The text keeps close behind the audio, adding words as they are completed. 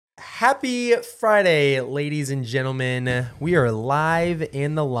Happy Friday, ladies and gentlemen. We are live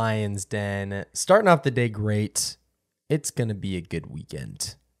in the Lion's Den. Starting off the day great. It's going to be a good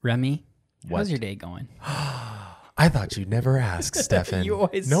weekend. Remy, What? how's your day going? I thought you'd never ask, Stefan. You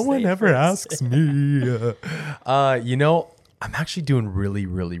always No one say ever first. asks me. I'm actually doing really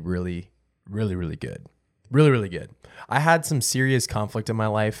good. Really good. I had some serious conflict in my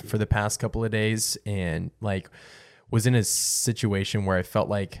life for the past couple of days and was in a situation where I felt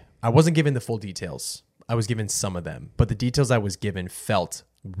like I wasn't given the full details. I was given some of them, but the details I was given felt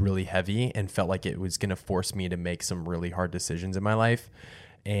really heavy and felt like it was going to force me to make some really hard decisions in my life.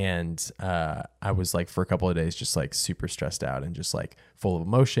 And I was for a couple of days just super stressed out and just full of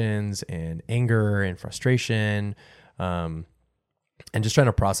emotions and anger and frustration, and just trying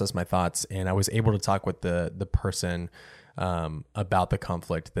to process my thoughts. And I was able to talk with the person about the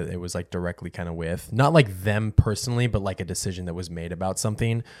conflict that it was directly kind of with, not them personally, but a decision that was made about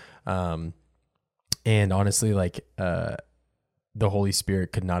something. And honestly, the Holy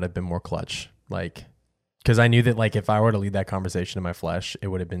Spirit could not have been more clutch. Because I knew that if I were to lead that conversation in my flesh, it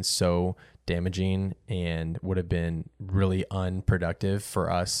would have been so damaging and would have been really unproductive for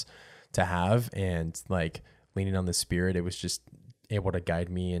us to have. And leaning on the Spirit, it was just able to guide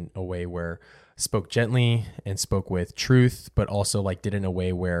me in a way where I spoke gently and spoke with truth, but also did it in a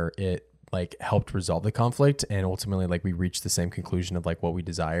way where it helped resolve the conflict. And ultimately we reached the same conclusion of what we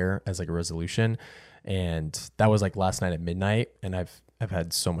desire as a resolution. And that was last night at midnight. And I've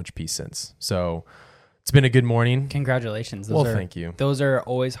had so much peace since. So it's been a good morning. Congratulations. Thank you. Those are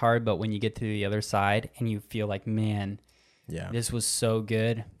always hard, but when you get to the other side and you feel man, Yeah. this was so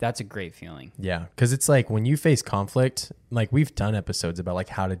good, that's a great feeling. Yeah. Because it's when you face conflict, we've done episodes about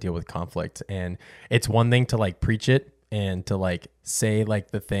how to deal with conflict. And it's one thing to preach it and to say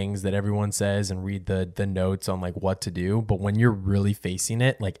the things that everyone says and read the notes on what to do. But when you're really facing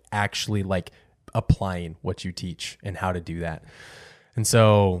it, actually applying what you teach and how to do that. And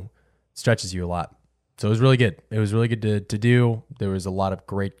so it stretches you a lot. So it was really good. It was really good to do. There was a lot of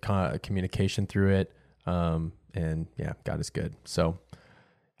great communication through it. And yeah, God is good. So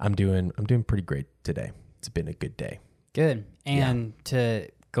I'm doing pretty great today. It's been a good day. Good. And to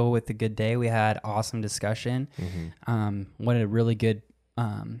go with the good day, we had awesome discussion. Mm-hmm. What a really good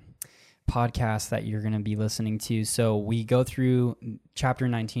podcast that you're going to be listening to. So we go through chapter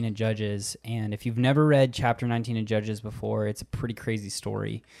 19 of Judges. And if you've never read chapter 19 of Judges before, it's a pretty crazy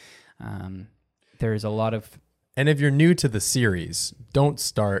story. There's a lot of... And if you're new to the series, don't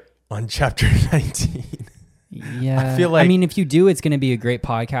start on chapter 19. Yeah. I feel if you do, it's going to be a great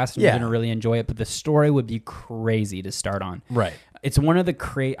podcast and Yeah. you're going to really enjoy it, but the story would be crazy to start on. Right. It's one of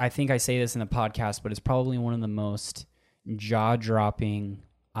the I think I say this in the podcast, but it's probably one of the most jaw-dropping,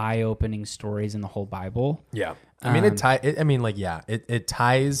 eye-opening stories in the whole Bible. Yeah. It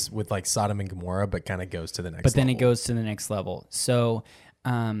ties with Sodom and Gomorrah, but kind of goes to the next level. But then it goes to the next level. So,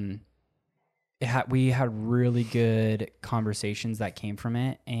 we had really good conversations that came from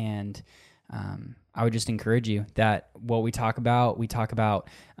it, and I would just encourage you that what we talk about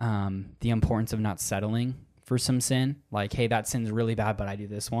the importance of not settling for some sin. Hey, that sin's really bad, but I do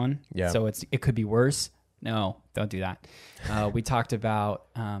this one. Yeah. So it could be worse. No, don't do that. We talked about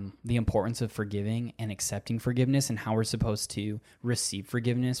the importance of forgiving and accepting forgiveness and how we're supposed to receive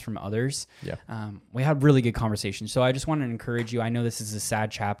forgiveness from others. Yeah. We had really good conversations. So I just want to encourage you. I know this is a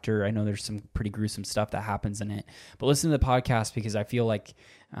sad chapter. I know there's some pretty gruesome stuff that happens in it. But listen to the podcast because I feel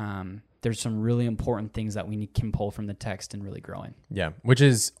there's some really important things that we can pull from the text and really grow in. Yeah, which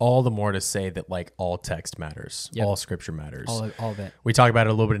is all the more to say that all text matters. Yep. All scripture matters. All of it. We talk about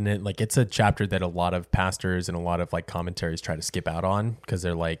it a little bit in it. It's a chapter that a lot of pastors and a lot of commentaries try to skip out on because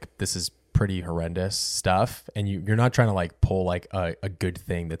they're this is pretty horrendous stuff. And you're not trying to pull a good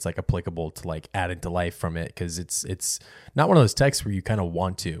thing that's applicable to add into life from it. Cause it's not one of those texts where you kind of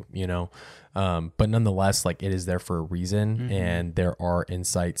want to, but nonetheless, it is there for a reason. Mm-hmm. And there are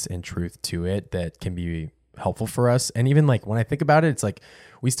insights and truth to it that can be helpful for us. And even when I think about it, it's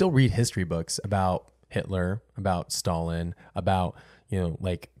we still read history books about Hitler, about Stalin, about,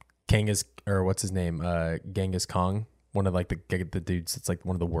 Genghis, or what's his name? Genghis Khan, one of the dudes that's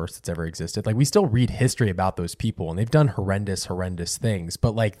one of the worst that's ever existed. We still read history about those people and they've done horrendous things,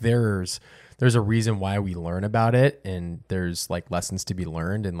 but there's a reason why we learn about it, and there's lessons to be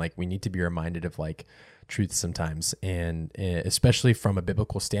learned, and we need to be reminded of truth sometimes. And especially from a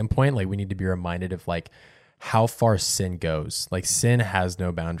biblical standpoint, we need to be reminded of how far sin goes. Sin has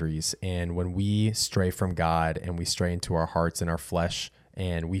no boundaries. And when we stray from God and we stray into our hearts and our flesh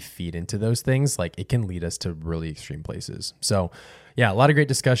and we feed into those things, it can lead us to really extreme places. So yeah, a lot of great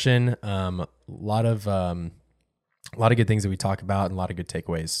discussion, a lot of a lot of good things that we talk about and a lot of good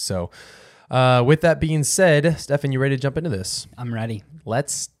takeaways. So with that being said, Stefan, you ready to jump into this? I'm ready.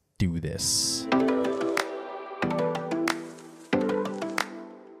 Let's do this.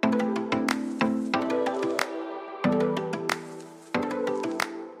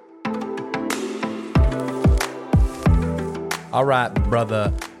 All right,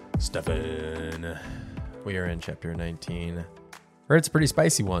 brother Stefan. We are in chapter 19. Heard it's a pretty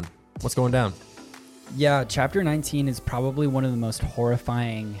spicy one. What's going down? Yeah, chapter 19 is probably one of the most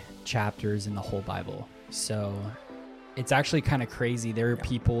horrifying chapters in the whole Bible. So it's actually kind of crazy. There are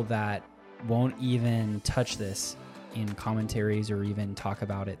people that won't even touch this in commentaries or even talk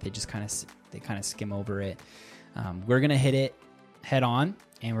about it. They just kind of skim over it. We're going to hit it head on,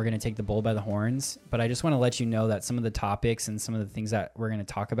 and we're going to take the bull by the horns. But I just want to let you know that some of the topics and some of the things that we're going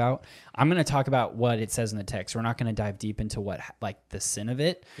to talk about, I'm going to talk about what it says in the text. We're not going to dive deep into what, like, the sin of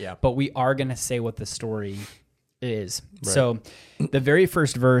it. Yeah. But we are going to say what the story is. Right. So the very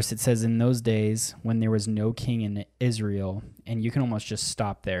first verse, it says, in those days when there was no king in Israel, and you can almost just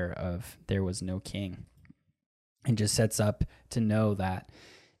stop there of there was no king, and just sets up to know that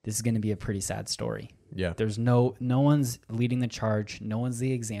this is going to be a pretty sad story. Yeah. There's no one's leading the charge. No one's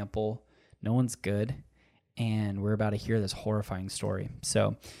the example. No one's good. And we're about to hear this horrifying story.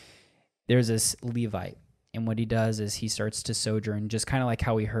 So there's this Levite. And what he does is he starts to sojourn, just kind of like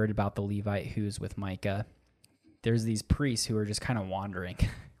how we heard about the Levite who's with Micah. There's these priests who are just kind of wandering,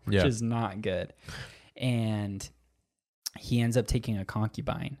 which is not good. And he ends up taking a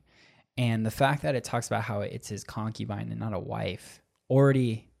concubine. And the fact that it talks about how it's his concubine and not a wife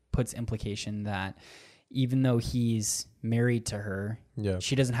already puts implication that even though he's married to her,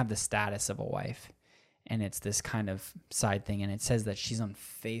 she doesn't have the status of a wife. And it's this kind of side thing. And it says that she's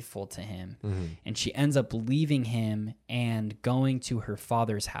unfaithful to him. Mm-hmm. And she ends up leaving him and going to her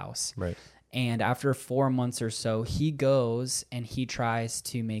father's house. Right. And after 4 months or so, he goes and he tries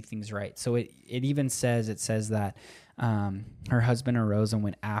to make things right. So it even says, that her husband arose and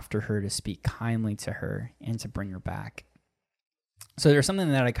went after her to speak kindly to her and to bring her back. So there's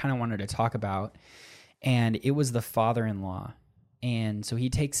something that I kind of wanted to talk about, and it was the father-in-law. And so he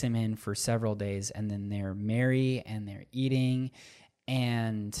takes him in for several days, and then they're merry and they're eating.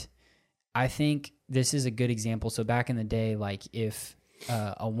 And I think this is a good example. So back in the day, like if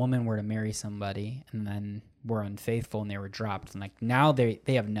a woman were to marry somebody and then were unfaithful and they were dropped, and like now they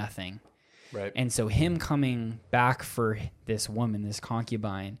have nothing. Right. And so him coming back for this woman, this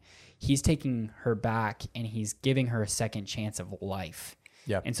concubine, he's taking her back and he's giving her a second chance of life.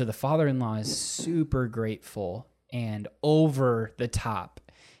 Yeah. And so the father-in-law is super grateful and over the top.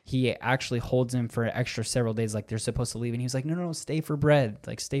 He actually holds him for an extra several days, like they're supposed to leave. And he's like, no, stay for bread,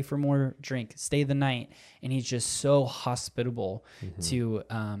 like stay for more drink, stay the night. And he's just so hospitable to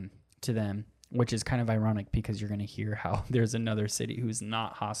them, which is kind of ironic because you're going to hear how there's another city who's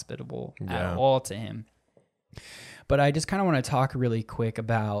not hospitable at all to him. But I just kind of want to talk really quick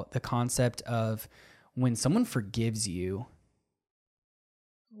about the concept of when someone forgives you,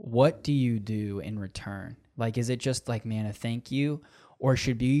 what do you do in return? Like, is it just like, man, a thank you? Or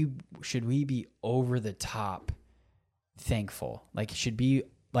should we be over the top thankful? Like, it should be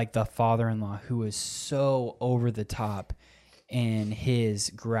like the father-in-law who is so over the top in his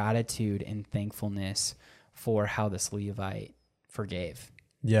gratitude and thankfulness for how this Levite forgave.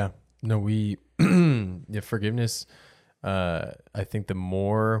 Yeah. No, forgiveness. I think the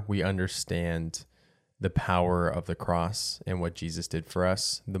more we understand the power of the cross and what Jesus did for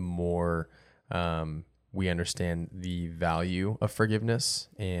us, the more we understand the value of forgiveness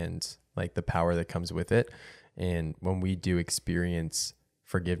and like the power that comes with it. And when we do experience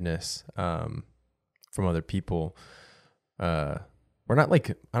forgiveness from other people, we're not like,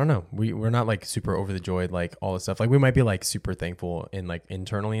 I don't know, we're not like super over the joy, like all this stuff. Like we might be like super thankful and like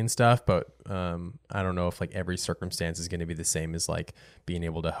internally and stuff, but I don't know if like every circumstance is going to be the same as like being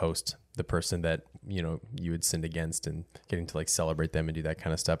able to host the person that, you know, you had sinned against and getting to like celebrate them and do that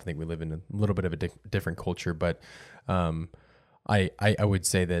kind of stuff. I think we live in a little bit of a different culture, but I would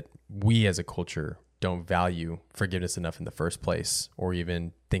say that we as a culture don't value forgiveness enough in the first place or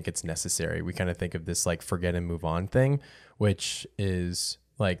even think it's necessary. We kind of think of this like forget and move on thing, which is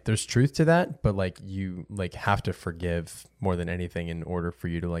like there's truth to that, but like you like have to forgive more than anything in order for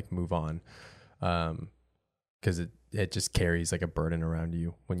you to like move on. Because it just carries like a burden around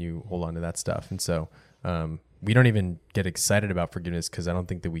you when you hold on to that stuff. And so we don't even get excited about forgiveness because I don't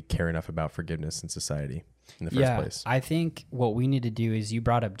think that we care enough about forgiveness in society in the first place. I think what we need to do is, you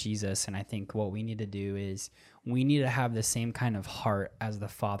brought up Jesus, and I think what we need to do is we need to have the same kind of heart as the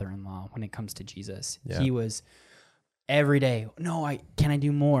father-in-law when it comes to Jesus. Yeah. He was every day. No, can I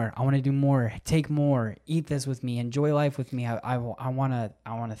do more? I want to do more. Take more. Eat this with me. Enjoy life with me. I want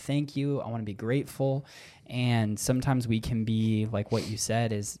to thank you. I want to be grateful. And sometimes we can be like what you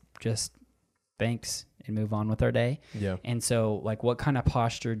said is just thanks and move on with our day. Yeah. And so like, what kind of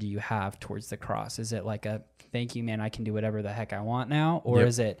posture do you have towards the cross? Is it like a thank you, man, I can do whatever the heck I want now? Or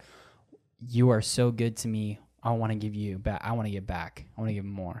is it, you are so good to me, I want to give you back. I want to give back. I want to give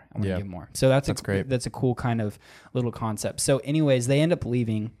more. I want to give more. So that's great. That's a cool kind of little concept. So anyways, they end up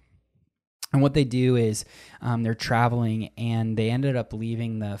leaving. And what they do is they're traveling, and they ended up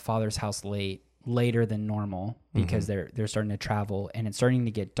leaving the father's house later than normal because they're starting to travel, and it's starting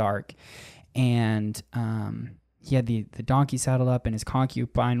to get dark. And he had the donkey saddled up, and his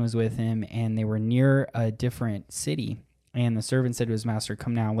concubine was with him, and they were near a different city. And the servant said to his master,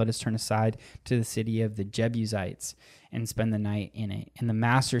 "Come now, let us turn aside to the city of the Jebusites and spend the night in it." And the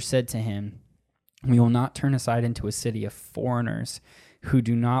master said to him, "We will not turn aside into a city of foreigners who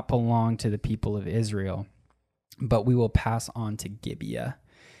do not belong to the people of Israel, but we will pass on to Gibeah."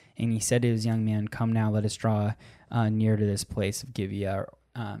 And he said to his young man, "Come now, let us draw near to this place of Gibeah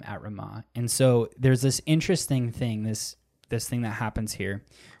at Ramah." And so there's this interesting thing, this thing that happens here,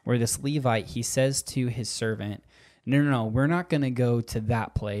 where this Levite, he says to his servant, no, we're not going to go to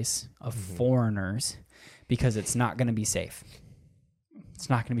that place of foreigners because it's not going to be safe. It's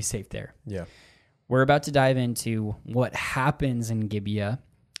not going to be safe there. Yeah. We're about to dive into what happens in Gibeah,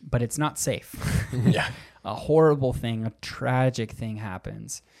 but it's not safe. Yeah. A horrible thing, a tragic thing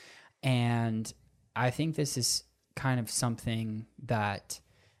happens. And I think this is kind of something that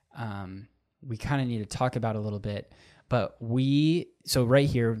we kind of need to talk about a little bit. But so right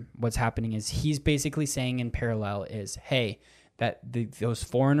here, what's happening is he's basically saying in parallel is, hey, that those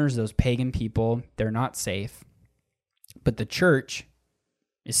foreigners, those pagan people, they're not safe, but the church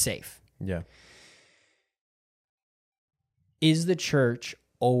is safe. Yeah. Is the church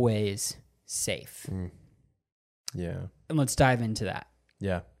always safe? Yeah. And let's dive into that.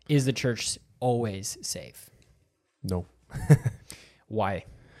 Yeah. Is the church always safe? No. Why?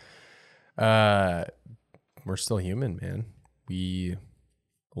 We're still human, man. A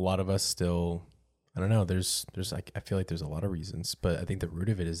lot of us still, I don't know. There's like, I feel like there's a lot of reasons, but I think the root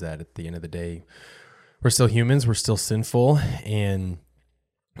of it is that at the end of the day, we're still humans. We're still sinful, and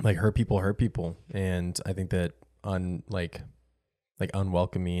like hurt people. And I think that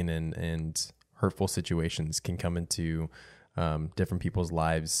unwelcoming and hurtful situations can come into different people's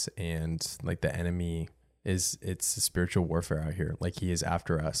lives, and like the enemy it's a spiritual warfare out here. Like he is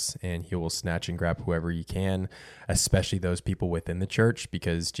after us, and he will snatch and grab whoever he can, especially those people within the church,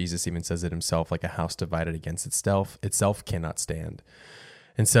 because Jesus even says it himself, like a house divided against itself cannot stand.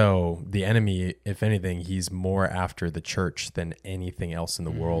 And so the enemy, if anything, he's more after the church than anything else in the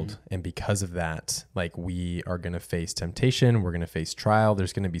world. And because of that, like we are going to face temptation, we're going to face trial.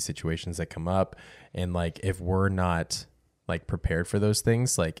 There's going to be situations that come up. And like, if we're not like prepared for those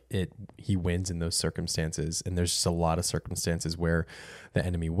things, like he wins in those circumstances. And there's just a lot of circumstances where the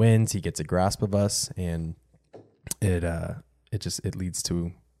enemy wins, he gets a grasp of us, and it leads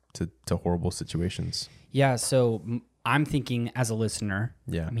to horrible situations. Yeah. So I'm thinking as a listener,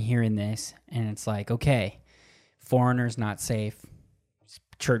 Yeah. I'm hearing this, and it's like, okay, foreigners not safe,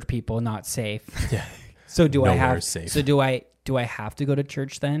 church people not safe. Yeah. So do I Nowhere have safe. So do I have to go to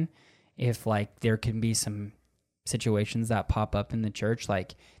church then? If like there can be some situations that pop up in the church,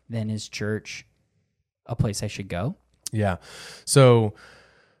 like then is church a place I should go? Yeah. So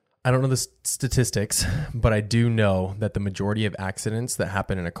I don't know the statistics, but I do know that the majority of accidents that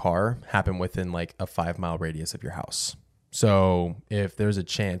happen in a car happen within like a 5-mile radius of your house. So if there's a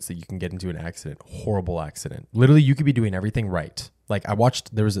chance that you can get into an accident, horrible accident, literally you could be doing everything right. Like I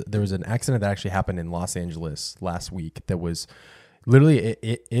watched, there was an accident that actually happened in Los Angeles last week that was literally,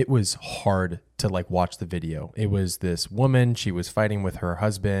 it was hard to like watch the video. It was this woman, she was fighting with her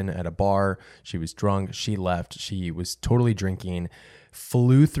husband at a bar. She was drunk. She left. She was totally drinking,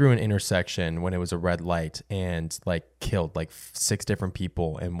 flew through an intersection when it was a red light, and like killed like 6 different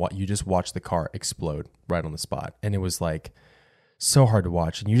people. And what you just watched the car explode right on the spot. And it was like so hard to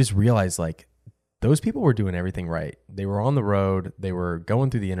watch. And you just realize like those people were doing everything right. They were on the road. They were going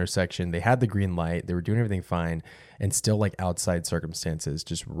through the intersection. They had the green light. They were doing everything fine, and still like outside circumstances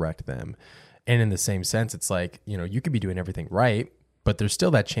just wrecked them. And in the same sense, it's like, you know, you could be doing everything right, but there's still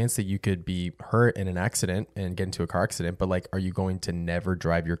that chance that you could be hurt in an accident and get into a car accident. But like, are you going to never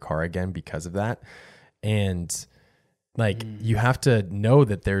drive your car again because of that? And Like you have to know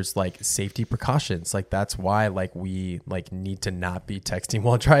that there's like safety precautions. Like that's why like we like need to not be texting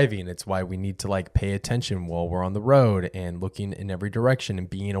while driving. It's why we need to like pay attention while we're on the road and looking in every direction and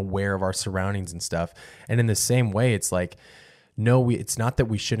being aware of our surroundings and stuff. And in the same way, it's like, no, it's not that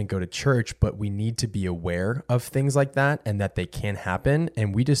we shouldn't go to church, but we need to be aware of things like that and that they can happen.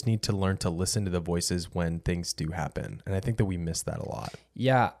 And we just need to learn to listen to the voices when things do happen. And I think that we miss that a lot.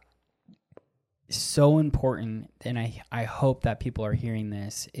 Yeah. So important, and I hope that people are hearing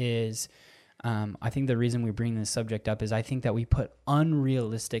this, is I think the reason we bring this subject up is I think that we put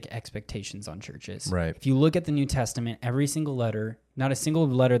unrealistic expectations on churches. Right. If you look at the New Testament, every single letter, not a single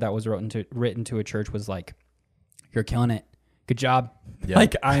letter that was written to a church was like, you're killing it. Good job. Yeah.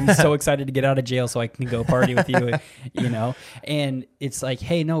 Like, I'm so excited to get out of jail so I can go party with you, you know? And it's like,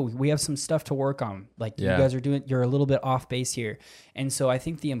 hey, no, we have some stuff to work on. Like, you guys you're a little bit off base here. And so I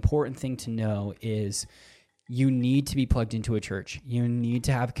think the important thing to know is you need to be plugged into a church. You need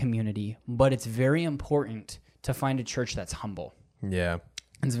to have community, but it's very important to find a church that's humble. Yeah.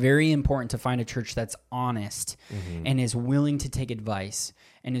 It's very important to find a church that's honest and is willing to take advice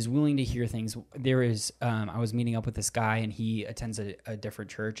and is willing to hear things. There is, I was meeting up with this guy and he attends a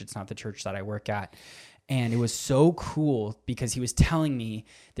different church. It's not the church that I work at. And it was so cool because he was telling me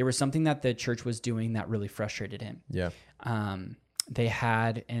there was something that the church was doing that really frustrated him. Yeah. They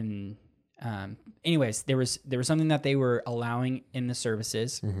had, anyways, there was something that they were allowing in the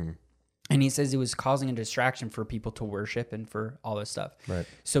services. And he says it was causing a distraction for people to worship and for all this stuff. Right.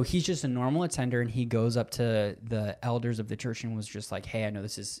 So he's just a normal attender, and he goes up to the elders of the church and was just like, "Hey, I know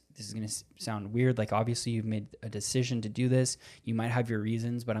this is going to sound weird. Like, obviously, you've made a decision to do this. You might have your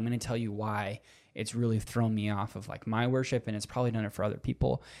reasons, but I'm going to tell you why it's really thrown me off of like my worship, and it's probably done it for other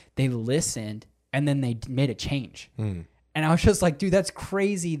people." They listened, and then they made a change. And I was just like, dude, that's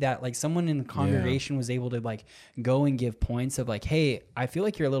crazy that like someone in the congregation was able to like go and give points of like, hey, I feel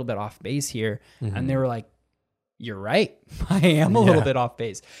like you're a little bit off base here. And they were like, you're right. I am a little bit off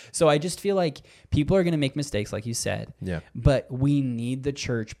base. So I just feel like people are going to make mistakes, like you said. Yeah. But we need the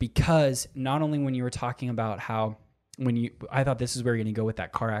church because not only when you were talking about how I thought this is where you're going to go with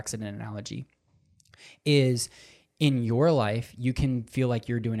that car accident analogy, is in your life, you can feel like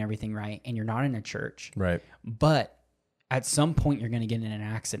you're doing everything right and you're not in a church. Right. But at some point you're going to get in an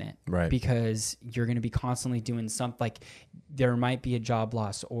accident, right? Because you're going to be constantly doing something, like there might be a job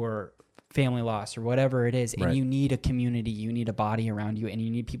loss or family loss or whatever it is. And you need a community, you need a body around you, and you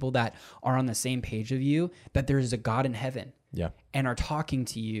need people that are on the same page of you, that there is a God in heaven. Yeah. And are talking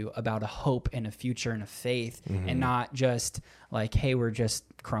to you about a hope and a future and a faith, and not just like, hey, we're just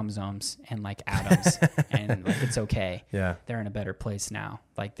chromosomes and like atoms and like it's okay. Yeah. They're in a better place now.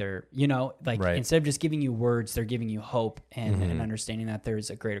 Like they're, you know, like instead of just giving you words, they're giving you hope and understanding that there's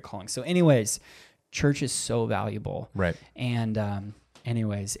a greater calling. So anyways, church is so valuable. Right. And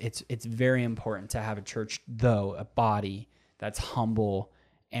anyways, it's very important to have a church, though, a body that's humble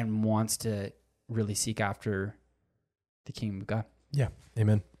and wants to really seek after the kingdom of God. Yeah.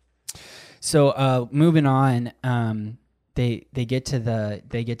 Amen. So moving on, they get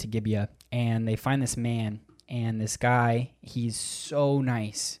to Gibeah and they find this man, and this guy, he's so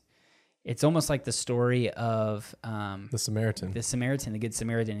nice. It's almost like the story of the Samaritan, the Good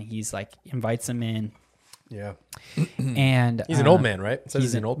Samaritan. He's like invites them in. Yeah. And he's an old man, right? It says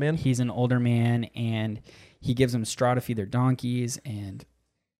he's an old man. He's an older man, and he gives them straw to feed their donkeys, and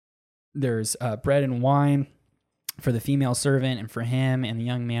there's bread and wine for the female servant and for him and the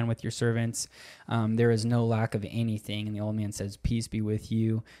young man with your servants. There is no lack of anything. And the old man says, peace be with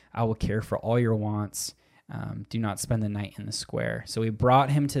you. I will care for all your wants. Do not spend the night in the square. So he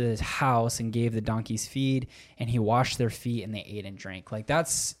brought him to his house and gave the donkeys feed, and he washed their feet, and they ate and drank. Like,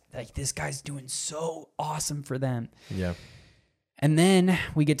 that's like, this guy's doing so awesome for them. Yeah. And then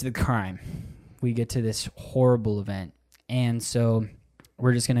we get to the crime. We get to this horrible event. And so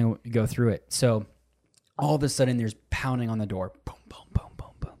we're just going to go through it. So all of a sudden there's pounding on the door. Boom, boom, boom,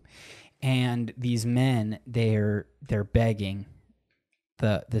 boom, boom. And these men, they're begging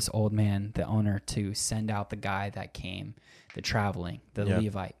this old man, the owner, to send out the guy that came, the traveling, the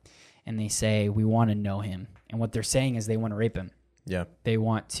Levite. And they say, we want to know him. And what they're saying is they want to rape him. Yeah. They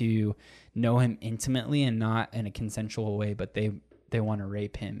want to know him intimately and not in a consensual way, but they want to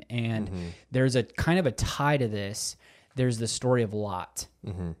rape him. And there's a kind of a tie to this. There's the story of Lot.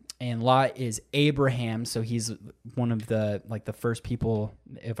 And Lot is Abraham, so he's one of the first people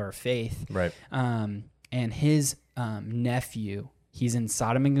of our faith. Right. And his nephew, he's in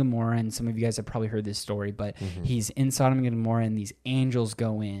Sodom and Gomorrah, and some of you guys have probably heard this story, but he's in Sodom and Gomorrah, and these angels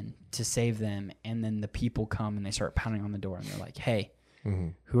go in to save them, and then the people come and they start pounding on the door, and they're like, hey,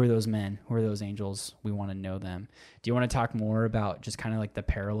 Who are those men? Who are those angels? We want to know them. Do you want to talk more about just kind of like the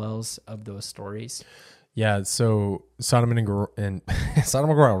parallels of those stories? Yeah, so Sodom and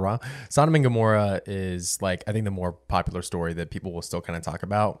Gomorrah is like, I think, the more popular story that people will still kind of talk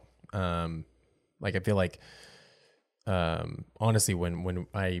about. Like, I feel like, honestly, when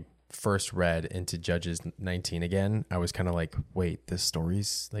I first read into Judges 19 again, I was kind of like, wait, this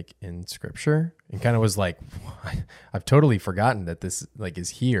story's like in scripture, and kind of was like, I've totally forgotten that this like is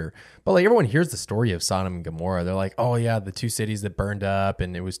here. But like, everyone hears the story of Sodom and Gomorrah, they're like, oh yeah, the two cities that burned up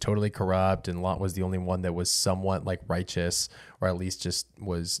and it was totally corrupt, and Lot was the only one that was somewhat like righteous, or at least just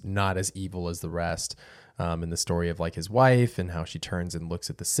was not as evil as the rest. And the story of like his wife and how she turns and looks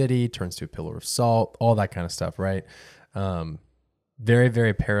at the city, turns to a pillar of salt, all that kind of stuff, right? Very,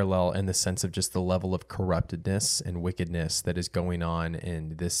 very parallel in the sense of just the level of corruptedness and wickedness that is going on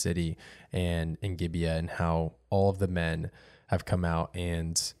in this city and in Gibeah, and how all of the men have come out.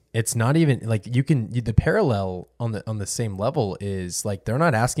 And it's not even like the parallel on the same level is like, they're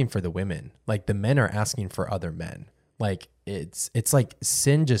not asking for the women, like the men are asking for other men. Like it's like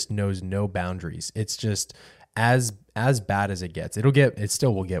sin just knows no boundaries. It's just as bad as it gets. It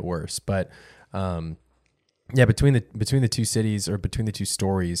still will get worse, but, yeah, between the two cities, or between the two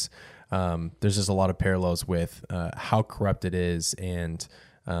stories, there's just a lot of parallels with how corrupt it is, and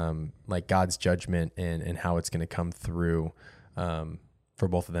like God's judgment, and how it's going to come through for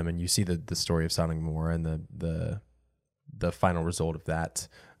both of them. And you see the story of Sodom and Gomorrah and the final result of that.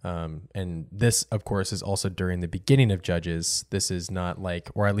 And this, of course, is also during the beginning of Judges. This is not like,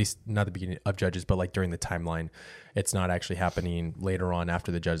 or at least not the beginning of Judges, but like during the timeline. It's not actually happening later on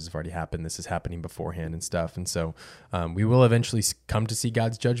after the Judges have already happened. This is happening beforehand and stuff. And so we will eventually come to see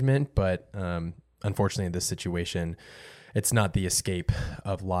God's judgment, but unfortunately in this situation, it's not the escape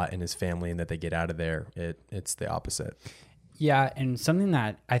of Lot and his family and that they get out of there. It's the opposite. Yeah, and something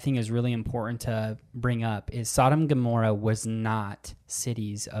that I think is really important to bring up is Sodom and Gomorrah was not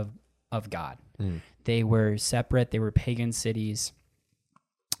cities of God. They were separate. They were pagan cities,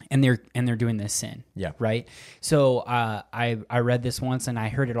 and they're doing this sin. Yeah. Right. So I read this once, and I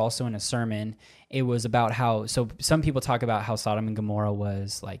heard it also in a sermon. It was about how, so some people talk about how Sodom and Gomorrah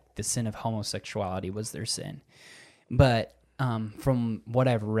was like the sin of homosexuality was their sin, but from what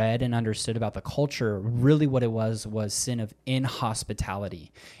I've read and understood about the culture, really what it was sin of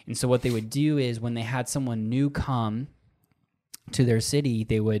inhospitality. And so what they would do is, when they had someone new come to their city,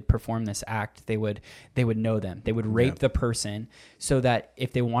 they would perform this act. They would know them. They would rape the person, so that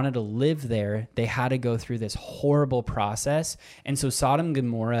if they wanted to live there, they had to go through this horrible process. And so Sodom and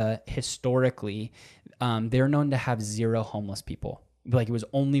Gomorrah, historically, they're known to have zero homeless people. Like, it was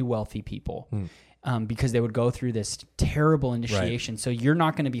only wealthy people. Because they would go through this terrible initiation. Right. So you're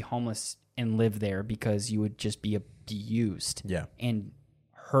not going to be homeless and live there, because you would just be abused and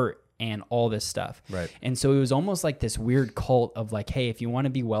hurt and all this stuff. Right. And so it was almost like this weird cult of like, hey, if you want to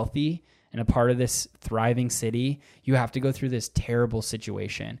be wealthy and a part of this thriving city, you have to go through this terrible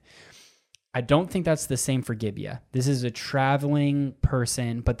situation. I don't think that's the same for Gibeah. This is a traveling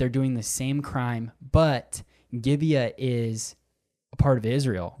person, but they're doing the same crime. But Gibeah is a part of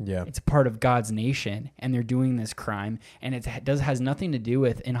Israel. Yeah. It's a part of God's nation, and they're doing this crime, and it has nothing to do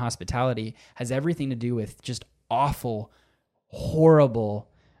with inhospitality, has everything to do with just awful, horrible,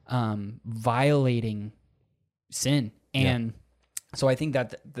 violating sin. And so I think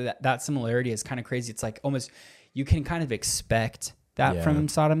that similarity is kind of crazy. It's like almost, you can kind of expect that from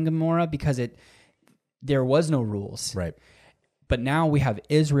Sodom and Gomorrah, because there was no rules. Right. But now we have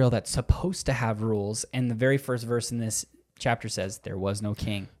Israel that's supposed to have rules, and the very first verse in this chapter says there was no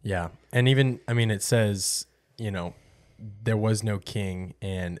king. Yeah. And even, I mean, it says, there was no king,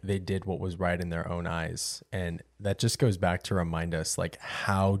 and they did what was right in their own eyes. And that just goes back to remind us like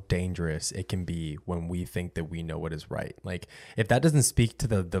how dangerous it can be when we think that we know what is right. Like, if that doesn't speak to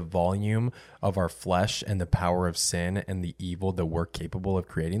the volume of our flesh and the power of sin and the evil that we're capable of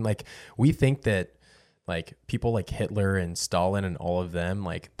creating, like, we think that like people like Hitler and Stalin and all of them,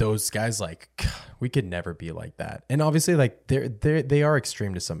 like those guys, like we could never be like that. And obviously like they are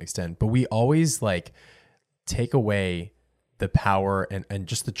extreme to some extent, but we always like take away the power and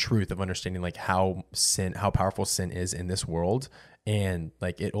just the truth of understanding like how powerful sin is in this world. And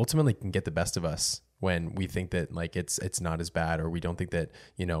like it ultimately can get the best of us when we think that like it's not as bad, or we don't think that,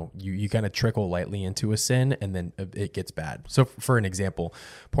 you kind of trickle lightly into a sin and then it gets bad. So for an example,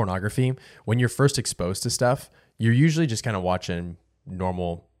 pornography, when you're first exposed to stuff, you're usually just kind of watching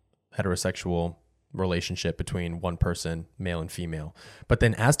normal heterosexual relationship between one person, male and female. But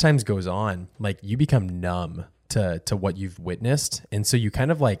then as time goes on, like you become numb to what you've witnessed. And so you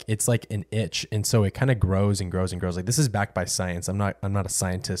kind of like, it's like an itch. And so it kind of grows and grows and grows. Like, this is backed by science. I'm not a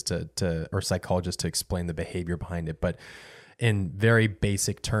scientist to or psychologist to explain the behavior behind it, but in very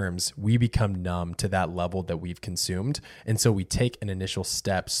basic terms, we become numb to that level that we've consumed. And so we take an initial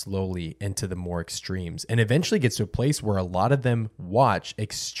step slowly into the more extremes, and eventually gets to a place where a lot of them watch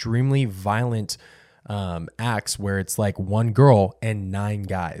extremely violent acts where it's like one girl and 9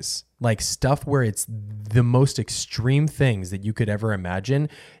 guys, like stuff where it's the most extreme things that you could ever imagine.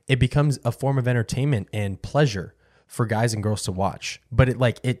 It becomes a form of entertainment and pleasure for guys and girls to watch. But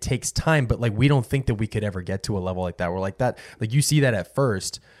it takes time, but like, we don't think that we could ever get to a level like that. We're like that, like, you see that at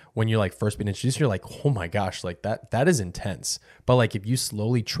first when you're like first being introduced, you're like, oh my gosh, like that is intense. But like, if you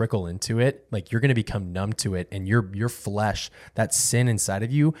slowly trickle into it, like, you're going to become numb to it, and your flesh, that sin inside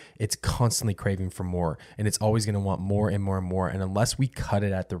of you, it's constantly craving for more, and it's always going to want more and more and more. And unless we cut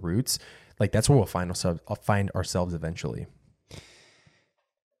it at the roots, like, that's where we'll find ourselves eventually.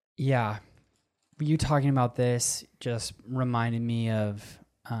 Yeah. You talking about this just reminded me of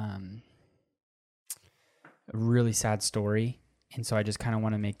a really sad story. And so I just kind of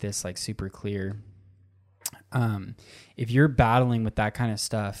want to make this like super clear. If you're battling with that kind of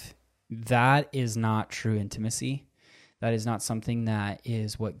stuff, that is not true intimacy. That is not something that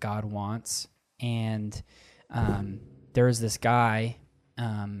is what God wants. And there was this guy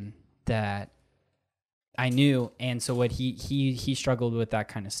that I knew, and so what he struggled with that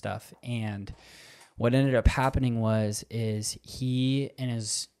kind of stuff. And what ended up happening is he and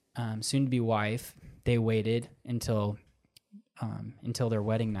his soon-to-be wife, they waited until their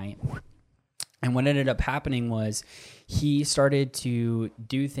wedding night. And what ended up happening was he started to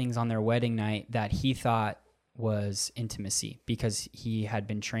do things on their wedding night that he thought was intimacy, because he had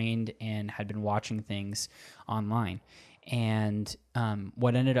been trained and had been watching things online. And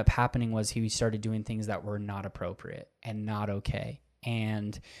what ended up happening was he started doing things that were not appropriate and not okay.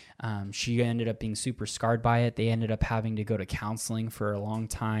 And she ended up being super scarred by it. They ended up having to go to counseling for a long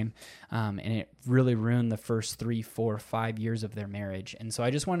time, and it really ruined the first 3, 4, 5 years of their marriage. And so I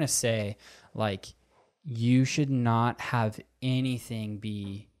just want to say, like, you should not have anything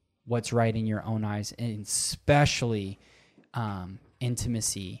be what's right in your own eyes, and especially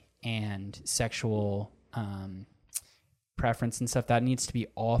intimacy and sexual preference and stuff. That needs to be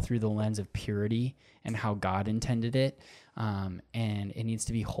all through the lens of purity and how God intended it. And it needs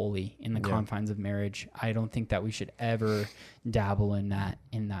to be holy in the confines of marriage. I don't think that we should ever dabble in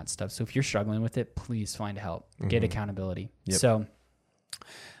that stuff. So if you're struggling with it, please find help, get accountability. Yep. So,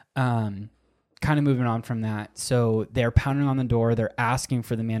 kind of moving on from that. So they're pounding on the door. They're asking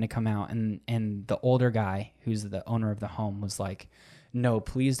for the man to come out. And the older guy, who's the owner of the home, was like, no,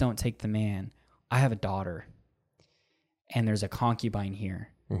 please don't take the man. I have a daughter, and there's a concubine here.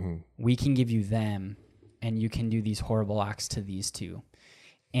 Mm-hmm. We can give you them, and you can do these horrible acts to these two.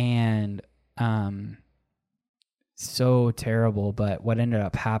 And so terrible. But what ended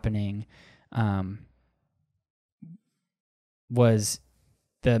up happening was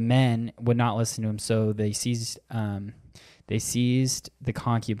the men would not listen to him, so they seized the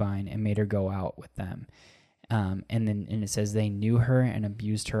concubine and made her go out with them. And it says they knew her and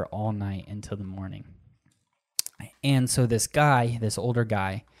abused her all night until the morning. And so this older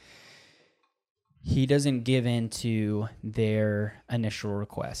guy, he doesn't give in to their initial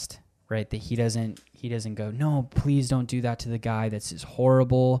request, right? That he doesn't go, no, please don't do that to the guy. This is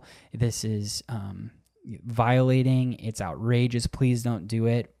horrible. This is violating. It's outrageous. Please don't do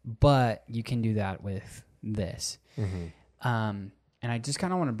it. But you can do that with this. Mm-hmm. And I just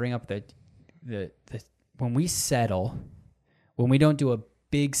kind of want to bring up the when we settle, when we don't do a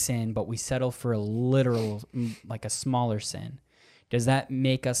big sin, but we settle for a literal, like a smaller sin, does that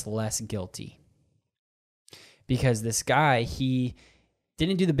make us less guilty? Because this guy, he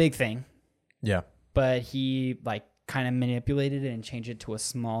didn't do the big thing. Yeah. But he like kind of manipulated it and changed it to a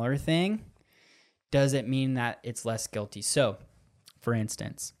smaller thing. Does it mean that it's less guilty? So, for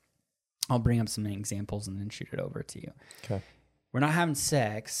instance, I'll bring up some examples and then shoot it over to you. Okay. We're not having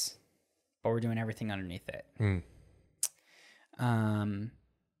sex, but we're doing everything underneath it.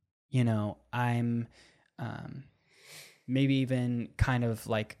 I'm maybe even kind of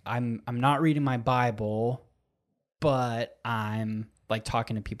like I'm not reading my Bible, but I'm like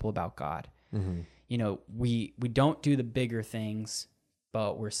talking to people about God. Mm-hmm. We don't do the bigger things,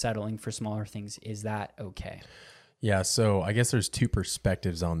 but we're settling for smaller things. Is that okay? Yeah, so I guess there's two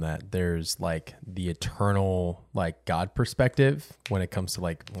perspectives on that. There's like the eternal, like God perspective when it comes to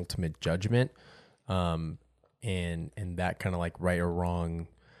like ultimate judgment, and that kind of like right or wrong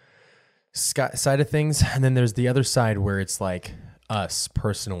side of things. And then there's the other side where it's like us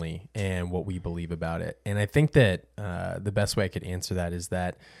personally and what we believe about it. And I think that the best way I could answer that is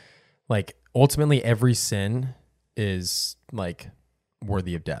that, like, ultimately every sin is like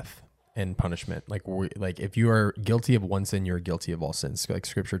worthy of death and punishment. Like, if you are guilty of one sin, you're guilty of all sins. Like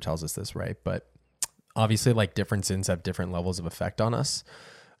Scripture tells us this, right? But obviously, like, different sins have different levels of effect on us.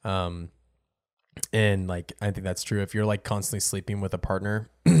 And like, I think that's true. If you're like constantly sleeping with a partner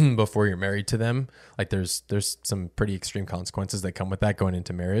before you're married to them, like there's some pretty extreme consequences that come with that going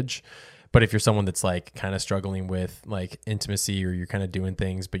into marriage. But if you're someone that's like kind of struggling with like intimacy, or you're kind of doing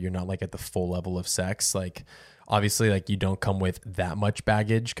things, but you're not like at the full level of sex, like obviously like you don't come with that much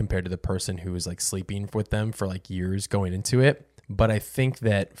baggage compared to the person who is like sleeping with them for like years going into it. But I think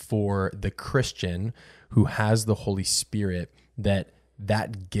that for the Christian who has the Holy Spirit,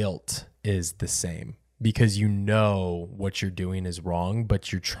 that guilt is the same, because you know what you're doing is wrong,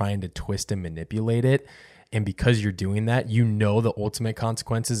 but you're trying to twist and manipulate it. And because you're doing that, you know the ultimate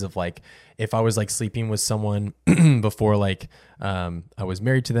consequences of like, if I was like sleeping with someone before like I was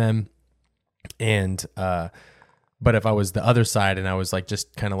married to them, and but if I was the other side and I was like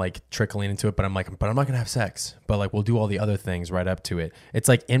just kind of like trickling into it, but I'm not gonna have sex, but like we'll do all the other things right up to it. It's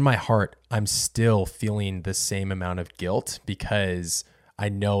like in my heart, I'm still feeling the same amount of guilt, because I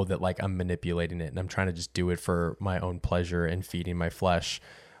know that like I'm manipulating it and I'm trying to just do it for my own pleasure and feeding my flesh.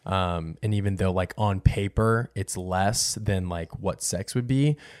 And even though like on paper it's less than like what sex would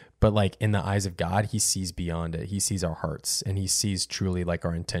be, but like in the eyes of God, he sees beyond it. He sees our hearts, and he sees truly like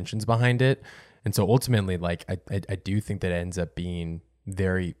our intentions behind it. And so ultimately, like I do think that it ends up being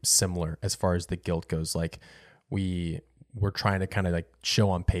very similar as far as the guilt goes. Like we're trying to kind of like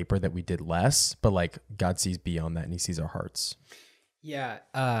show on paper that we did less, but like God sees beyond that, and he sees our hearts. Yeah,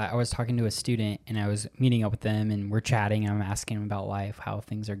 I was talking to a student, and I was meeting up with them, and we're chatting. I'm asking him about life, how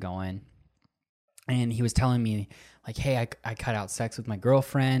things are going, and he was telling me like, "Hey, I cut out sex with my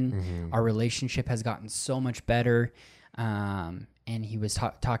girlfriend. Mm-hmm. Our relationship has gotten so much better." And he was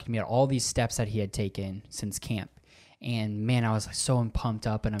talking to me about all these steps that he had taken since camp. And man, I was like so pumped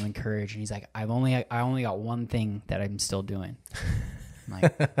up, and I'm encouraged. And he's like, I only got one thing that I'm still doing. I'm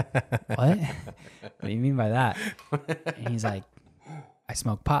like, what? What do you mean by that? And he's like, I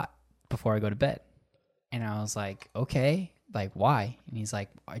smoke pot before I go to bed. And I was like, okay, like why? And he's like,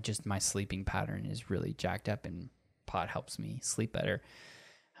 my sleeping pattern is really jacked up, and pot helps me sleep better.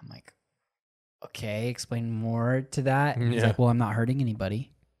 I'm like, okay, explain more to that. And he's like, well, I'm not hurting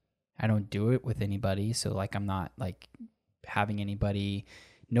anybody. I don't do it with anybody. So like, I'm not like having anybody,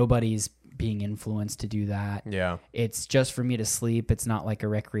 nobody's being influenced to do that. Yeah. It's just for me to sleep. It's not like a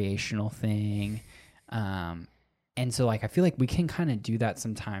recreational thing. And so like, I feel like we can kind of do that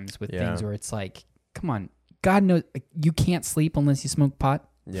sometimes with things where it's like, come on, God knows you can't sleep unless you smoke pot.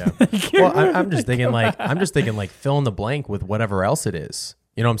 Yeah. Well, I'm just thinking like fill in the blank with whatever else it is.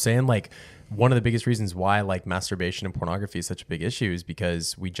 You know what I'm saying? Like one of the biggest reasons why like masturbation and pornography is such a big issue is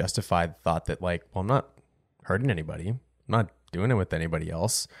because we justify the thought that like, well, I'm not hurting anybody. I'm not doing it with anybody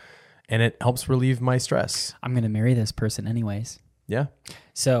else. And it helps relieve my stress. I'm going to marry this person anyways. Yeah.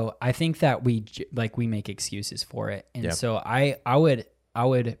 So I think that we make excuses for it. And so I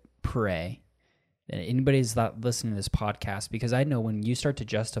would pray that anybody's not listening to this podcast, because I know when you start to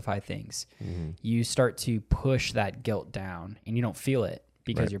justify things, you start to push that guilt down, and you don't feel it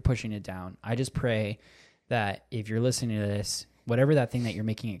because you're pushing it down. I just pray that if you're listening to this, whatever that thing that you're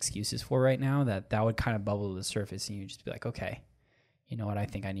making excuses for right now, that would kind of bubble to the surface, and you just be like, okay, you know what? I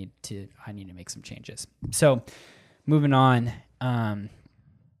think I need to make some changes. So moving on,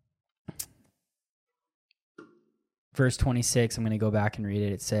 verse 26, I'm going to go back and read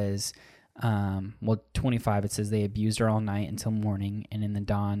it. It says, 25, it says, they abused her all night until morning, and in the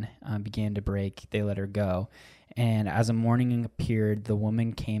dawn began to break. They let her go. And as the morning appeared, the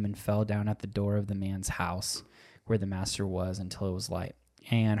woman came and fell down at the door of the man's house where the master was until it was light.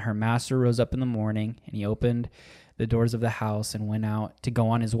 And her master rose up in the morning, and he opened the doors of the house and went out to go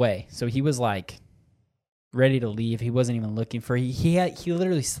on his way. So he was like ready to leave. He wasn't even looking for, he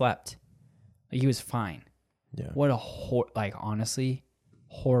literally slept. Like, he was fine. Yeah. What a honestly,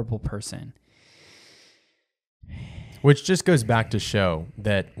 horrible person. Which just goes back to show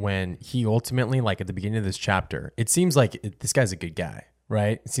that when he ultimately, like at the beginning of this chapter, it seems like this guy's a good guy,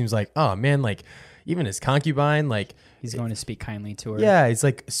 right? It seems like, oh man, like even his concubine, like he's going to speak kindly to her. Yeah, he's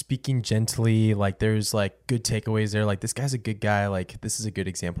like speaking gently. Like there's like good takeaways there. Like this guy's a good guy. Like this is a good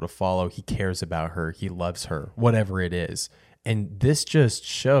example to follow. He cares about her. He loves her, whatever it is. And this just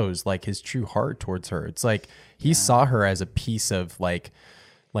shows like his true heart towards her. It's like he saw her as a piece of like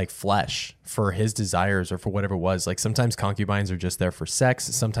like flesh for his desires or for whatever it was. Like sometimes concubines are just there for sex.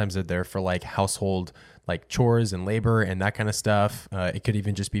 Sometimes they're there for like household, like chores and labor and that kind of stuff. It could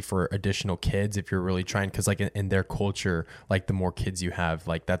even just be for additional kids if you're really trying, because like in their culture, like the more kids you have,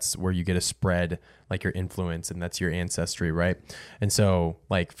 like that's where you get to spread like your influence, and that's your ancestry, right? And so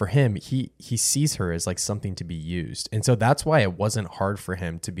like for him, he sees her as like something to be used. And so that's why it wasn't hard for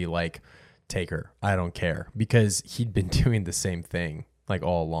him to be like, take her, I don't care, because he'd been doing the same thing like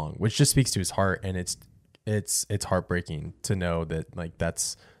all along, which just speaks to his heart. And it's heartbreaking to know that like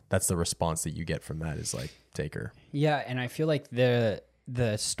that's the response that you get from that is like, take her. Yeah, and I feel like the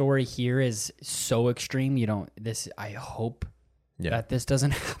story here is so extreme. I hope that this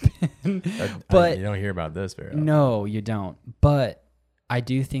doesn't happen. But you don't hear about this very often. No, you don't. But I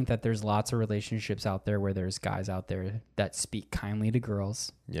do think that there's lots of relationships out there where there's guys out there that speak kindly to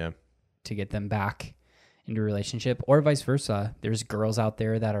girls. Yeah. To get them back into a relationship, or vice versa. There's girls out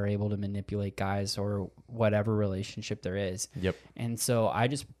there that are able to manipulate guys or whatever relationship there is. Yep. And so I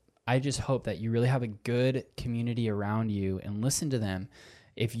just hope that you really have a good community around you and listen to them.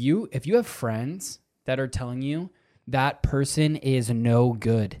 If you have friends that are telling you that person is no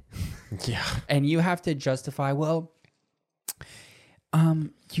good, yeah, and you have to justify, well,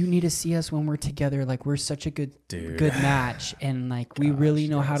 you need to see us when we're together. Like we're such a good match. And like, we really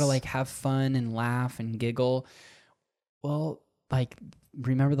know how to like have fun and laugh and giggle. Well, like,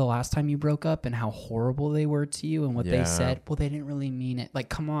 remember the last time you broke up and how horrible they were to you and what they said? Well, they didn't really mean it. Like,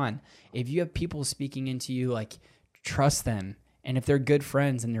 come on. If you have people speaking into you, like, trust them. And if they're good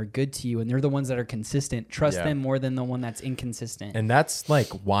friends and they're good to you and they're the ones that are consistent, trust them more than the one that's inconsistent. And that's like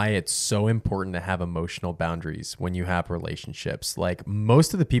why it's so important to have emotional boundaries when you have relationships. Like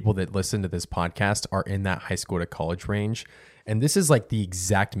most of the people that listen to this podcast are in that high school to college range. And this is like the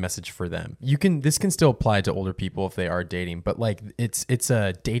exact message for them. This can still apply to older people if they are dating, but like it's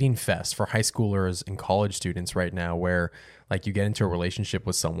a dating fest for high schoolers and college students right now, where like you get into a relationship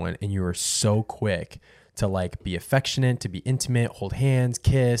with someone and you are so quick to like be affectionate, to be intimate, hold hands,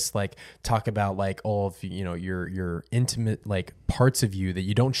 kiss, like talk about like all of, your intimate like parts of you that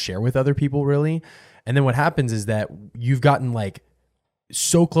you don't share with other people really. And then what happens is that you've gotten like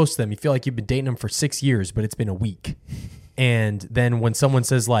so close to them. You feel like you've been dating them for 6 years, but it's been a week. And then when someone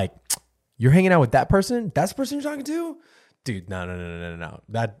says like, you're hanging out with that person, that's the person you're talking to? Dude, no.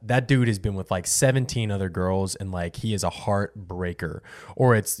 That dude has been with like 17 other girls and like he is a heartbreaker.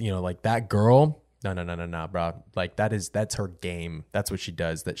 Or it's, like that girl, no, bro. Like that's her game. That's what she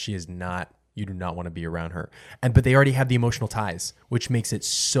does. That she is not, you do not want to be around her. But they already have the emotional ties, which makes it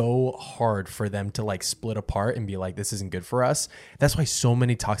so hard for them to like split apart and be like, this isn't good for us. That's why so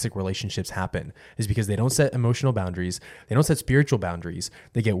many toxic relationships happen, is because they don't set emotional boundaries. They don't set spiritual boundaries.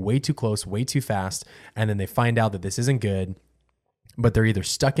 They get way too close, way too fast. And then they find out that this isn't good, but they're either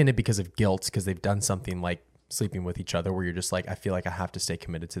stuck in it because of guilt, because they've done something like sleeping with each other where you're just like, I feel like I have to stay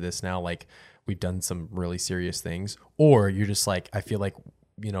committed to this now. Like we've done some really serious things. Or you're just like, I feel like,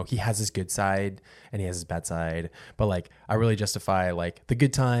 he has his good side and he has his bad side, but like, I really justify like the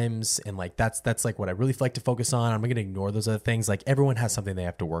good times. And like, that's like what I really like to focus on. I'm going to ignore those other things. Like everyone has something they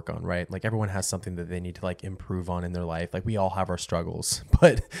have to work on, right? Like everyone has something that they need to like improve on in their life. Like we all have our struggles,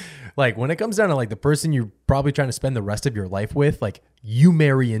 but like when it comes down to like the person you're probably trying to spend the rest of your life with, like you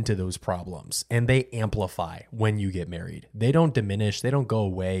marry into those problems and they amplify when you get married. They don't diminish. They don't go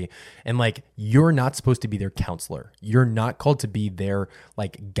away. And like, you're not supposed to be their counselor. You're not called to be their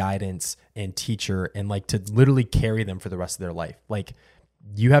like guidance and teacher and like to literally carry them for the rest of their life. Like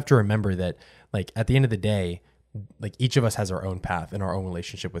you have to remember that like at the end of the day, like each of us has our own path and our own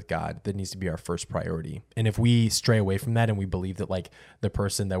relationship with God that needs to be our first priority. And if we stray away from that and we believe that like the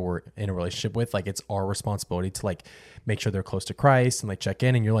person that we're in a relationship with, like it's our responsibility to like make sure they're close to Christ and like check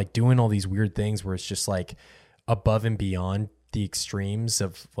in, and you're like doing all these weird things where it's just like above and beyond the extremes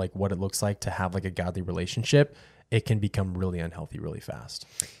of like what it looks like to have like a godly relationship, it can become really unhealthy really fast.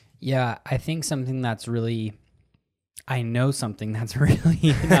 Yeah, I think something that's really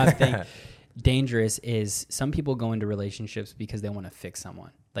not dangerous is some people go into relationships because they want to fix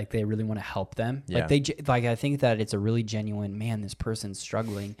someone. Like they really want to help them. Yeah. Like I think that it's a really genuine, man, this person's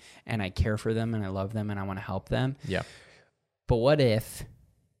struggling and I care for them and I love them and I want to help them. Yeah. But what if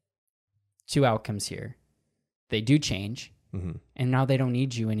two outcomes here? They do change and now they don't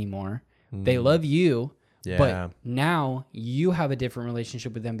need you anymore. They love you. Yeah. But now you have a different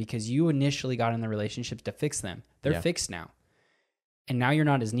relationship with them because you initially got in the relationship to fix them. They're fixed now. And now you're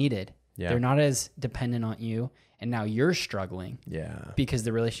not as needed. Yeah. They're not as dependent on you. And now you're struggling. Yeah. Because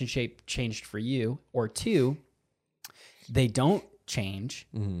the relationship changed for you. Or two, they don't change.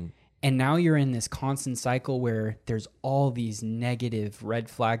 And now you're in this constant cycle where there's all these negative red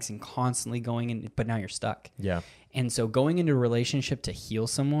flags and constantly going in, but now you're stuck. Yeah. And so going into a relationship to heal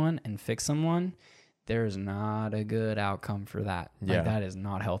someone and fix someone, there's not a good outcome for that. Yeah. Like, that is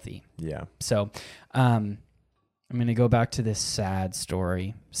not healthy. Yeah. So I'm going to go back to this sad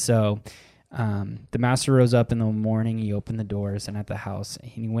story. So the master rose up in the morning. He opened the doors and at the house,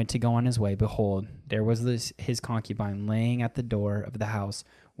 and he went to go on his way. Behold, there was his concubine laying at the door of the house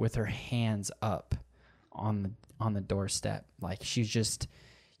with her hands up on the doorstep. Like, she's just,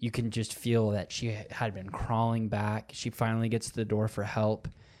 you can just feel that she had been crawling back. She finally gets to the door for help.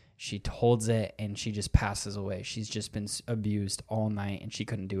 She holds it and she just passes away. She's just been abused all night and she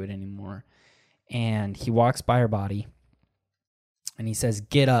couldn't do it anymore. And he walks by her body and he says,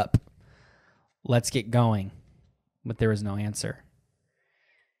 "Get up. Let's get going." But there was no answer.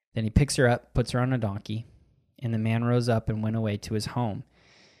 Then he picks her up, puts her on a donkey, and the man rose up and went away to his home.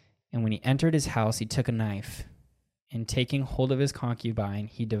 And when he entered his house, he took a knife, and taking hold of his concubine,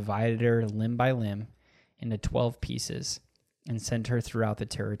 he divided her limb by limb into 12 pieces and sent her throughout the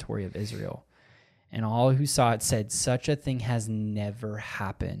territory of Israel. And all who saw it said, "Such a thing has never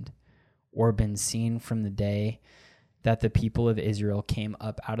happened or been seen from the day that the people of Israel came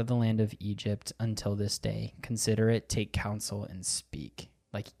up out of the land of Egypt until this day. Consider it, take counsel, and speak."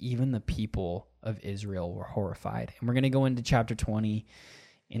 Like, even the people of Israel were horrified. And we're going to go into chapter 20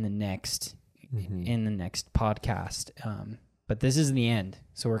 in the next podcast. But this is the end.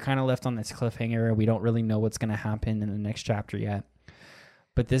 So we're kind of left on this cliffhanger. We don't really know what's going to happen in the next chapter yet.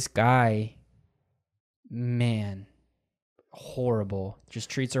 But this guy, man, horrible, just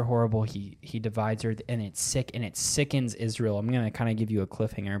treats her horrible. He divides her, and it's sick, and it sickens Israel. I'm going to kind of give you a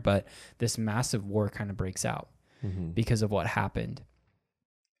cliffhanger, but this massive war kind of breaks out because of what happened.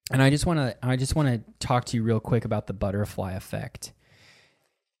 And I just want to talk to you real quick about the butterfly effect.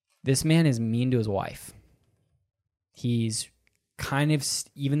 This man is mean to his wife. He's kind of,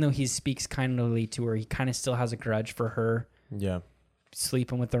 even though he speaks kindly to her, he kind of still has a grudge for her. Yeah.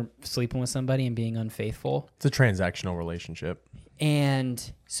 Sleeping with somebody and being unfaithful. It's a transactional relationship.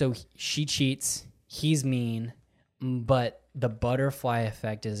 And so she cheats. He's mean, but the butterfly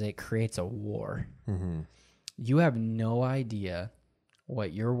effect is it creates a war. Mm-hmm. You have no idea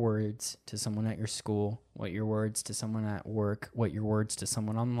what your words to someone at your school, what your words to someone at work, what your words to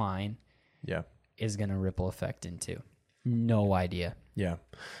someone online is going to ripple effect into. No idea. Yeah.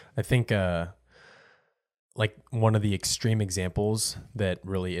 I think like one of the extreme examples that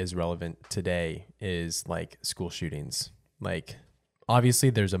really is relevant today is like school shootings. Like, obviously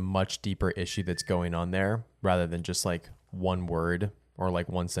there's a much deeper issue that's going on there rather than just like one word or like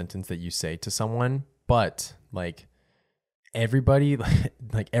one sentence that you say to someone. But like, everybody,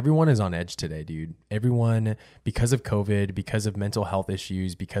 like everyone is on edge today, dude. Everyone, because of COVID, because of mental health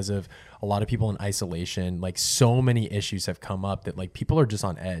issues, because of a lot of people in isolation, like so many issues have come up that like people are just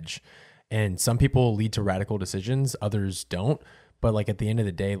on edge. And some people lead to radical decisions, others don't. But like at the end of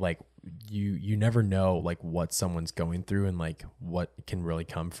the day, like you never know like what someone's going through and like what can really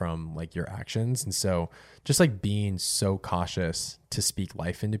come from like your actions. And so just like being so cautious to speak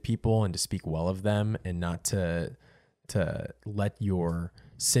life into people and to speak well of them and not to let your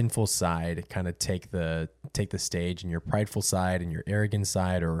sinful side kind of take the stage, and your prideful side and your arrogant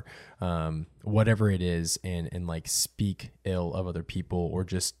side or whatever it is, and like speak ill of other people or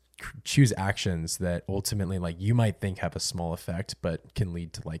just choose actions that ultimately like you might think have a small effect but can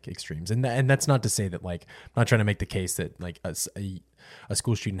lead to like extremes. And that's not to say that like, I'm not trying to make the case that like a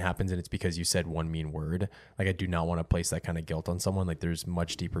school shooting happens and it's because you said one mean word. Like, I do not want to place that kind of guilt on someone. Like, there's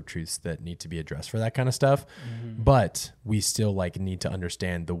much deeper truths that need to be addressed for that kind of stuff. Mm-hmm. But we still like need to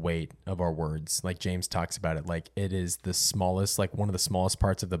understand the weight of our words. Like James talks about it, like it is the smallest, like one of the smallest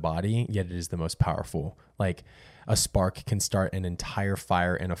parts of the body, yet it is the most powerful. Like, a spark can start an entire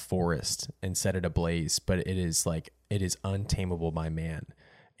fire in a forest and set it ablaze, but it is untamable by man.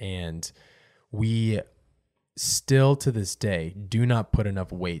 And we still to this day do not put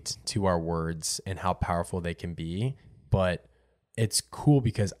enough weight to our words and how powerful they can be. But it's cool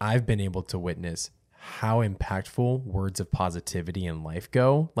because I've been able to witness how impactful words of positivity in life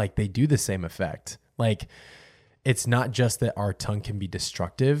go. Like, they do the same effect. Like, it's not just that our tongue can be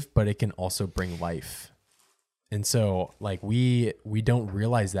destructive, but it can also bring life. And so like we don't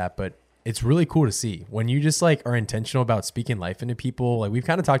realize that, but it's really cool to see when you just like are intentional about speaking life into people. Like, we've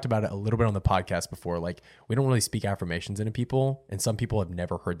kind of talked about it a little bit on the podcast before. Like, we don't really speak affirmations into people, and some people have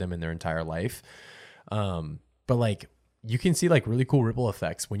never heard them in their entire life. But like, you can see like really cool ripple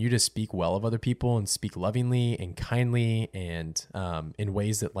effects when you just speak well of other people and speak lovingly and kindly and in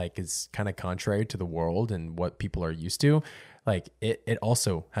ways that like is kind of contrary to the world and what people are used to. like it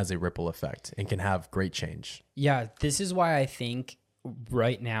also has a ripple effect and can have great change. Yeah, this is why I think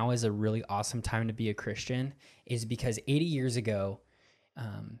right now is a really awesome time to be a Christian, is because 80 years ago,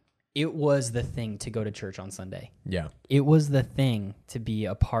 it was the thing to go to church on Sunday. Yeah. It was the thing to be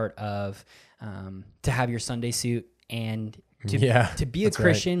a part of, to have your Sunday suit, and to be a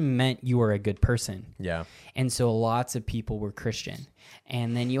Christian meant you were a good person. Yeah. And so lots of people were Christian.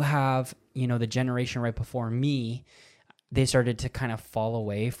 And then you have, the generation right before me, they started to kind of fall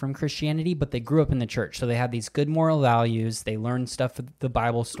away from Christianity, but they grew up in the church. So they had these good moral values. They learned stuff, the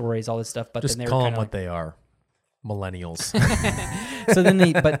Bible stories, all this stuff. But just then they call were them what they are. Millennials. So then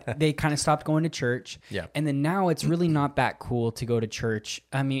they kind of stopped going to church. Yeah. And then now it's really not that cool to go to church.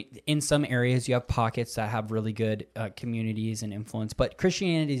 I mean, in some areas you have pockets that have really good communities and influence, but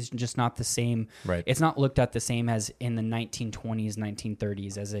Christianity is just not the same. Right. It's not looked at the same as in the 1920s,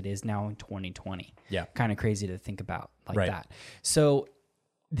 1930s as it is now in 2020. Yeah. Kind of crazy to think about like Right. that. So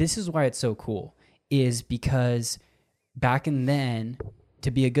this is why it's so cool, is because back in then,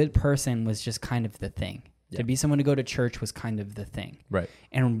 to be a good person was just kind of the thing. Yeah. To be someone to go to church was kind of the thing. Right.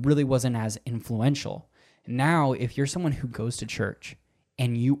 And really wasn't as influential. Now, if you're someone who goes to church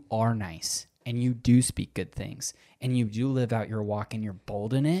and you are nice and you do speak good things and you do live out your walk and you're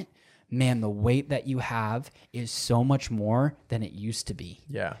bold in it, man, the weight that you have is so much more than it used to be.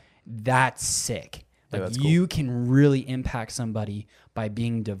 Yeah. That's sick. Yeah, Like that's cool. you can really impact somebody by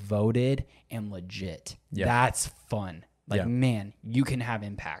being devoted and legit. Yeah. That's fun. Like, Yeah. man, you can have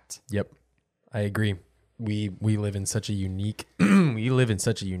impact. Yep. I agree. We live in such a unique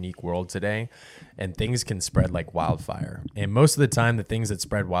world today, and things can spread like wildfire. And most of the time, the things that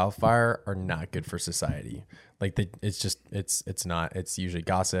spread wildfire are not good for society. Like it's not. It's usually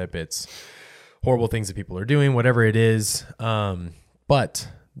gossip. It's horrible things that people are doing, whatever it is. But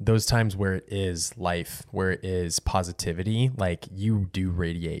those times where it is life, where it is positivity, like you do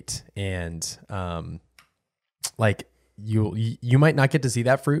radiate, and like you might not get to see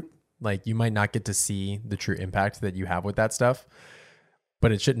that fruit. Like you might not get to see the true impact that you have with that stuff,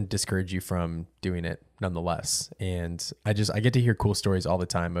 but it shouldn't discourage you from doing it nonetheless. And I get to hear cool stories all the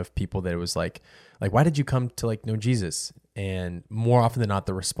time of people that it was like, why did you come to like know Jesus? And more often than not,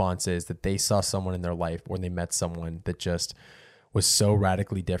 the response is that they saw someone in their life or they met someone that just was so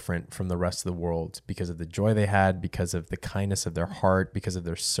radically different from the rest of the world because of the joy they had, because of the kindness of their heart, because of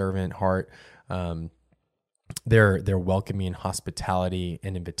their servant heart, their welcoming hospitality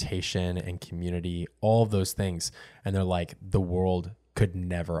and invitation and community, all of those things. And they're like, the world could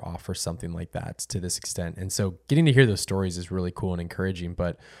never offer something like that to this extent. And so getting to hear those stories is really cool and encouraging,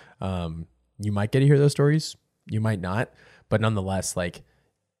 but you might get to hear those stories, you might not, but nonetheless, like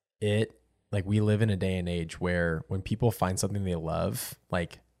we live in a day and age where when people find something they love,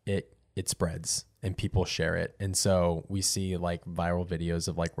 like it spreads and people share it. And so we see like viral videos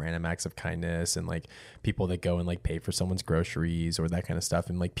of like random acts of kindness and like people that go and like pay for someone's groceries or that kind of stuff.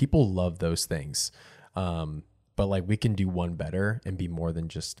 And like people love those things. But like we can do one better and be more than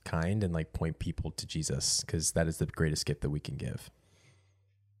just kind and like point people to Jesus, because that is the greatest gift that we can give.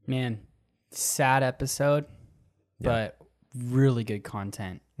 Man, sad episode, but really good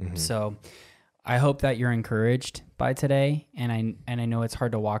content. Mm-hmm. So I hope that you're encouraged by today. And I know it's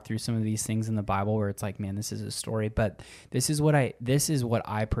hard to walk through some of these things in the Bible where it's like, man, this is a story, but this is what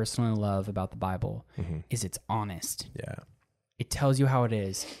I personally love about the Bible is it's honest. Yeah. It tells you how it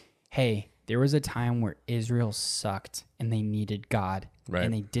is. Hey, there was a time where Israel sucked and they needed God, right,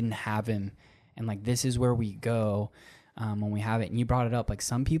 and they didn't have him. And like, this is where we go when we have it. And you brought it up. Like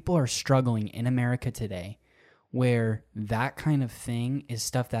some people are struggling in America today where that kind of thing is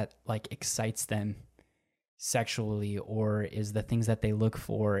stuff that like excites them sexually or is the things that they look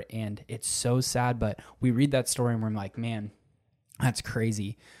for. And it's so sad, but we read that story and we're like, man, that's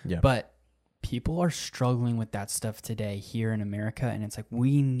crazy. Yeah. But people are struggling with that stuff today here in America. And it's like,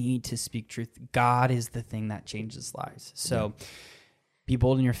 we need to speak truth. God is the thing that changes lives. So be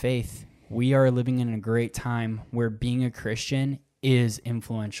bold in your faith. We are living in a great time where being a Christian is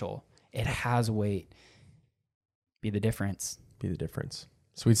influential. It has weight. Be the difference. Be the difference.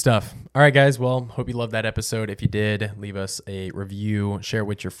 Sweet stuff. All right, guys. Well, hope you loved that episode. If you did, leave us a review, share it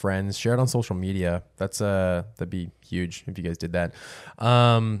with your friends, share it on social media. That'd be huge if you guys did that.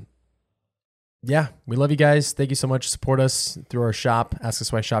 Yeah, we love you guys. Thank you so much. Support us through our shop,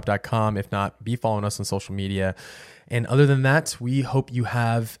 askuswhyshop.com. If not, be following us on social media. And other than that, we hope you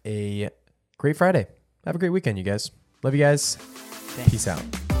have a great Friday. Have a great weekend, you guys. Love you guys. Thanks. Peace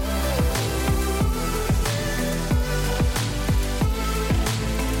out.